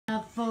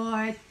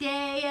Fourth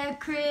day of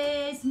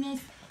Christmas,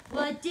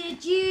 what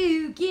did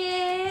you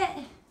get?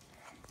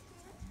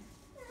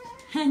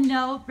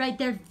 No, right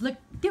there. Look.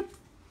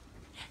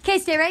 Okay,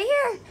 stay right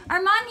here.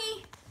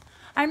 Armani.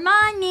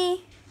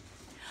 Armani.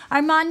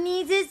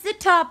 Armani's is the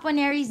top one,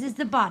 Aries is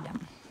the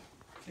bottom.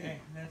 Okay,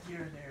 that's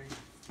yours, Aries.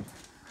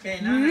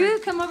 Okay, Ooh,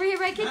 come over here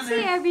where I can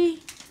see, Aries.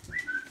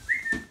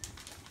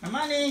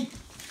 Armani.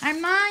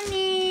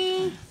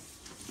 Armani.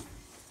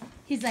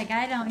 He's like,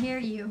 I don't hear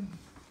you.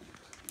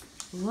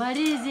 What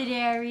is it,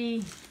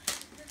 Aries?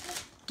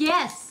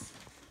 Guess.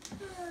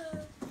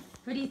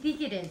 What do you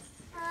think it is?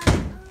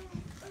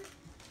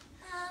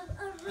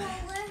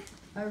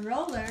 A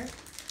roller?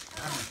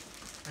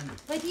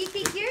 What do you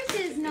think yours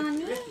is,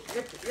 Nani? Rip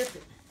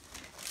it.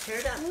 Tear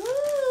it up.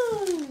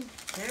 Ooh.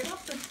 Tear it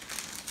open.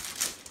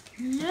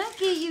 Look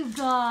at you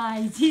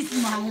guys. He's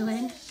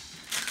smiling.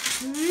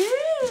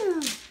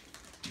 Woo.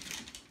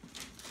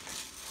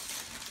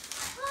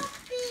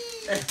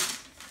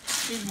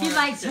 He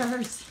likes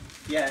hers.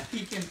 Yeah,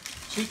 he can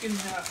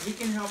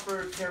help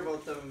her tear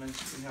both of them, and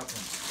she can help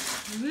him.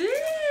 Woo!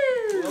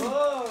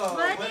 Whoa!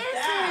 What what's is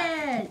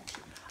that? it?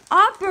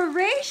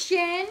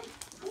 Operation.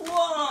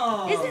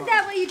 Whoa! Isn't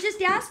that what you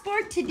just asked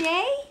for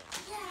today?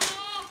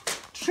 Yeah.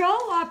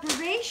 Troll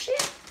operation?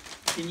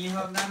 Can you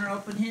help Nana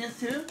open his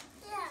too?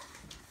 Yeah.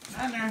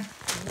 Nana.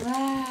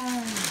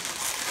 Wow.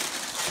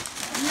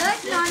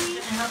 Look, Nani.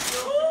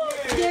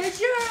 There's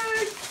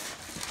yours.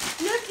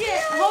 Look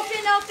it.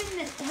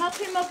 Help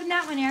him open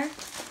that one, Air.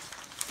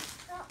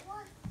 That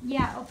one?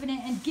 Yeah, open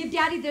it and give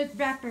Daddy the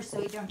wrapper so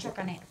he don't choke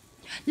on it.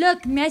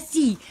 Look,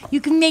 messy.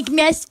 You can make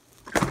mess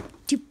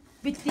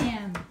with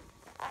them.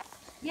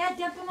 Yeah,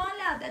 dump them all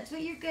out. That's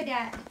what you're good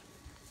at.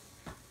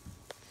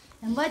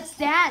 And what's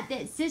that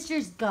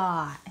Sister's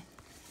got?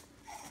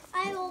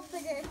 I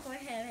opened it for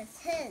him. It's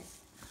his.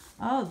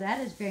 Oh,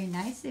 that is very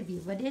nice of you.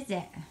 What is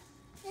it?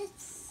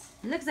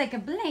 It looks like a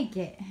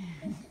blanket.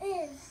 It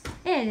is.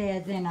 It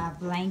isn't a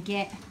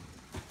blanket.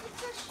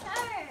 It's a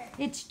shirt.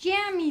 It's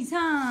jammies,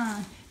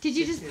 huh? Did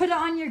you just put it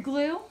on your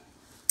glue?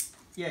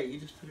 Yeah, you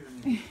just put it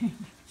on your...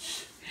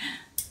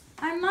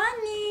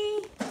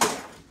 Armani.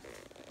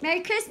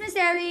 Merry Christmas,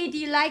 Ari. Do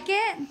you like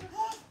it?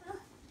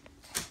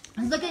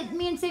 Look at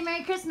me and say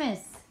Merry Christmas.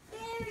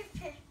 Merry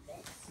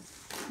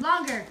Christmas.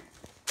 Longer.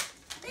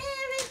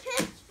 Merry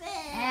Christmas.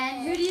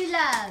 And who do you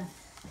love?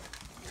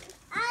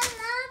 I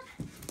love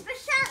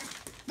Michelle.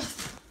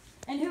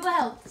 And who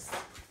else?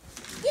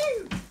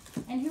 You.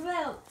 And who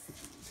else?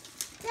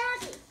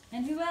 Daddy.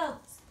 And who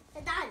else?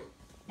 And Daddy.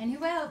 And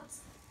who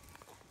else?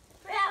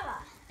 Grandma.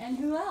 And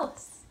who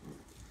else?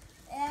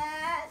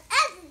 And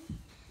Eddie.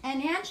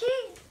 And Angie?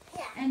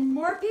 Yeah. And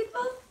more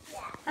people?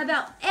 Yeah. How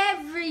about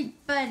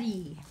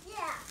everybody?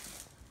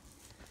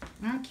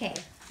 Yeah. Okay.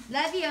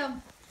 Love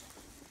you.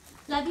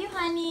 Love you,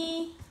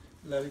 honey.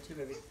 Love you too,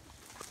 baby.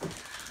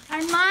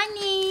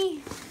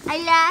 Armani. I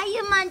love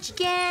you,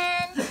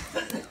 Munchkin.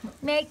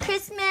 Merry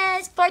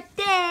Christmas.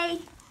 Birthday.